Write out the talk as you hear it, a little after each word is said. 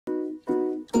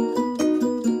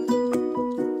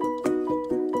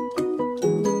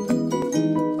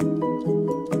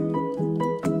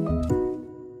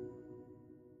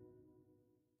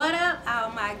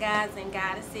and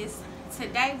goddesses.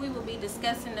 Today we will be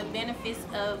discussing the benefits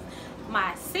of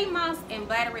my Seamoss and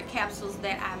Bladderwrack capsules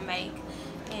that I make.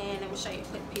 And let me show you a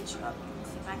quick picture of them.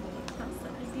 See if I can get close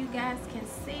up if you guys can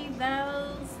see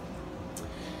those.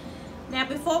 Now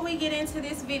before we get into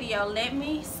this video, let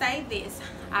me say this.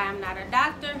 I am not a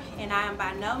doctor and I am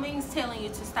by no means telling you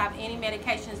to stop any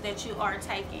medications that you are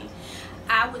taking.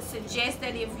 I would suggest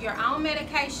that if you're on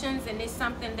medications and it's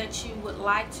something that you would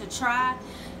like to try,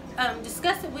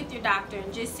 discuss it with your doctor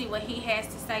and just see what he has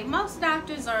to say. Most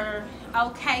doctors are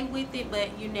okay with it,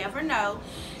 but you never know.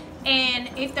 And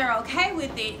if they're okay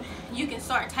with it, you can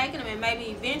start taking them, and maybe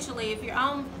eventually if you're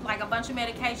on like a bunch of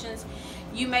medications,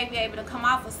 you may be able to come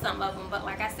off of some of them. But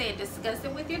like I said, discuss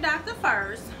it with your doctor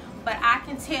first. But I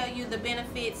can tell you the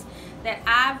benefits that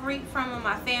I've reaped from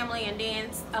my family, and then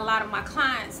a lot of my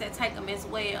clients that take them as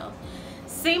well.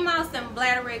 Seamoss and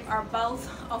Bladderwrack are both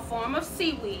a form of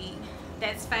seaweed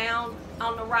that's found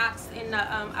on the rocks in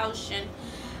the ocean.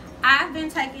 I've been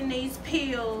taking these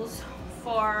pills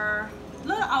for a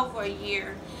little over a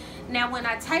year. Now when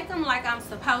I take them like I'm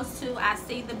supposed to, I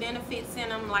see the benefits in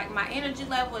them. Like my energy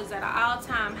level is at an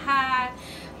all-time high.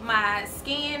 My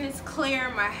skin is clear,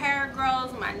 my hair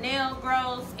grows, my nail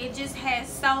grows. It just has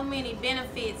so many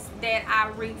benefits that I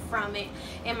reap from it.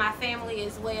 And my family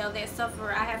as well that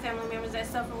suffer. I have family members that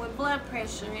suffer with blood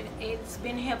pressure. It's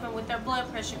been helping with their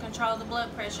blood pressure, control the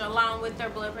blood pressure along with their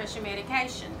blood pressure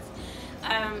medications.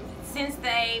 Since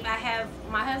I have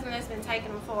my husband that's been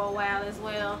taking them for a while as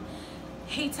well.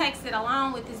 He takes it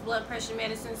along with his blood pressure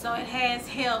medicine, so it has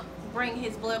helped bring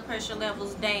his blood pressure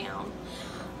levels down.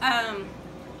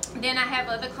 Then I have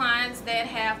other clients that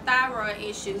have thyroid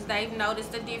issues. They've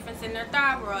noticed a difference in their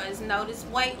thyroids, noticed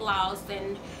weight loss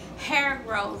and hair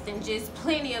growth and just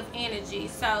plenty of energy.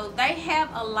 So they have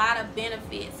a lot of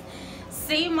benefits.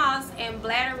 Seamoss and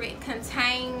Bladderwrack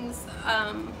contains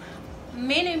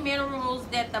many minerals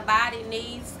that the body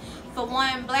needs. For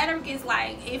one, Bladderwrack is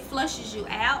like, it flushes you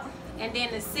out, and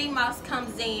then the Seamoss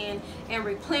comes in and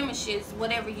replenishes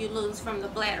whatever you lose from the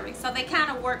Bladderwrack. So they kind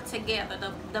of work together.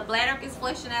 The Bladderwrack is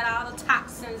flushing out all the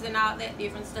toxins and all that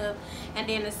different stuff, and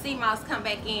then the Seamoss come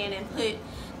back in and put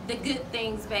the good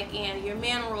things back in, your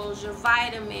minerals, your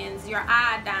vitamins, your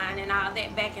iodine, and all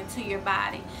that back into your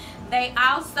body. They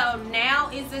also, now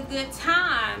is a good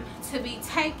time to be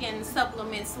taking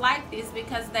supplements like this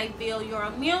because they build your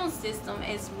immune system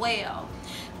as well.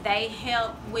 They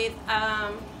help with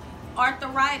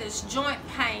arthritis, joint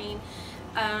pain,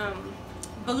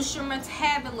 boost your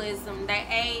metabolism. They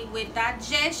aid with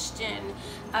digestion,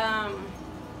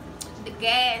 the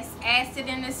gas, acid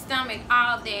in the stomach,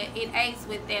 all that. It aids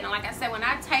with that. And like I said, when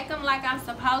I take them like I'm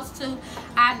supposed to,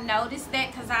 I've noticed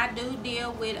that because I do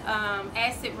deal with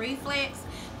acid reflux.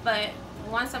 But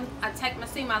once I take my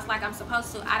Seamoss like I'm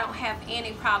supposed to, I don't have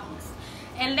any problems.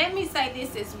 And let me say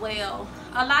this as well.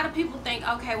 A lot of people think,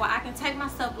 okay, well, I can take my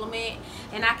supplement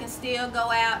and I can still go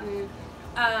out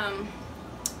and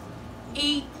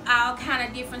eat all kind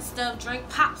of different stuff, drink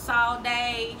pops all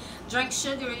day, drink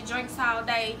sugary drinks all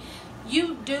day.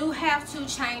 You do have to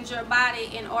change your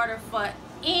body in order for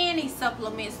any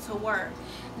supplements to work.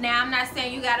 Now, I'm not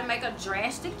saying you got to make a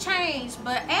drastic change,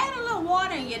 but add a little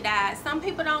water in your diet. Some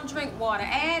people don't drink water.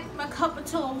 Add a cup or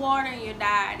two of water in your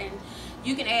diet, and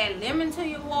you can add lemon to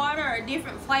your water or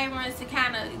different flavorings to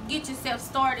kind of get yourself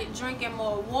started drinking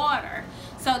more water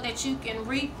so that you can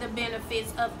reap the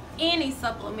benefits of any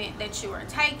supplement that you are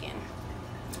taking.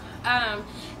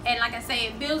 And like I say,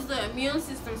 it builds the immune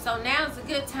system. So now is a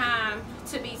good time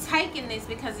to be taking this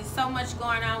because there's so much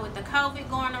going on with the COVID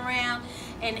going around,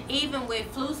 and even with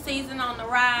flu season on the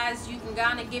rise, you can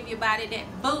kind of give your body that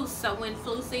boost so when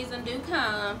flu season do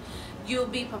come, you'll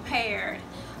be prepared.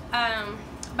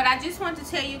 But I just want to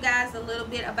tell you guys a little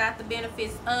bit about the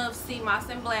benefits of Seamoss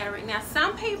and Bladderwrack. Now,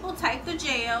 some people take the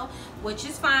gel, which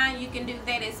is fine. You can do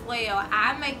that as well.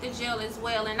 I make the gel as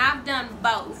well, and I've done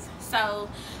both. So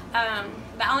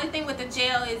the only thing with the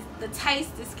gel is the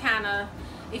taste is kind of,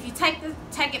 if you take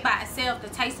it by itself, the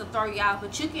taste will throw you off.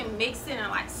 But you can mix it in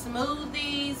like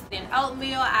smoothies, then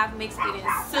oatmeal. I've mixed it in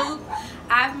soup.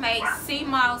 I've made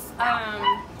Seamoss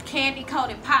candy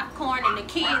coated popcorn, and the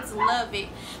kids love it.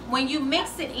 When you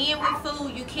mix it in with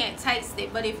food, you can't taste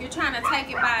it, but if you're trying to take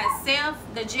it by itself,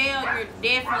 the gel, you're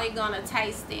definitely gonna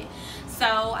taste it. So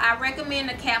I recommend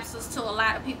the capsules to a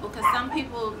lot of people because some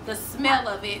people, the smell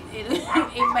of it,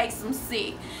 it makes them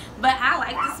sick. But I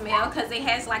like the smell because it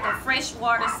has like a fresh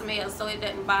water smell, so it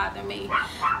doesn't bother me.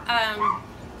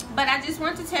 But I just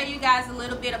want to tell you guys a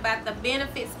little bit about the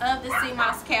benefits of the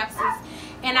Seamoss capsules.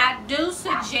 And I do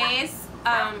suggest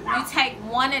you take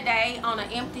 1 a day on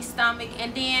an empty stomach,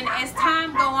 and then as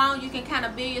time go on, you can kind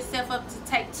of build yourself up to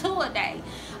take 2 a day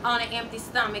on an empty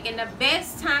stomach. And the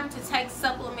best time to take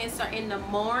supplements are in the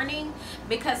morning,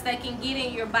 because they can get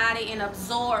in your body and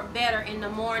absorb better in the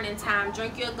morning time.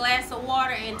 Drink your glass of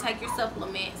water and take your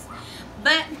supplements.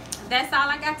 But that's all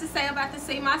I got to say about the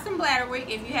Seamoss and Bladderwrack.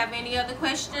 If you have any other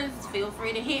questions, feel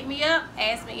free to hit me up.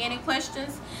 Ask me any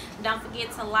questions. Don't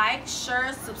forget to like,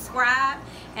 share, subscribe.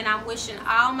 And I'm wishing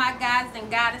all my guys and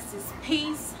goddesses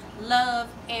peace, love,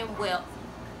 and wealth.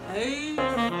 Peace.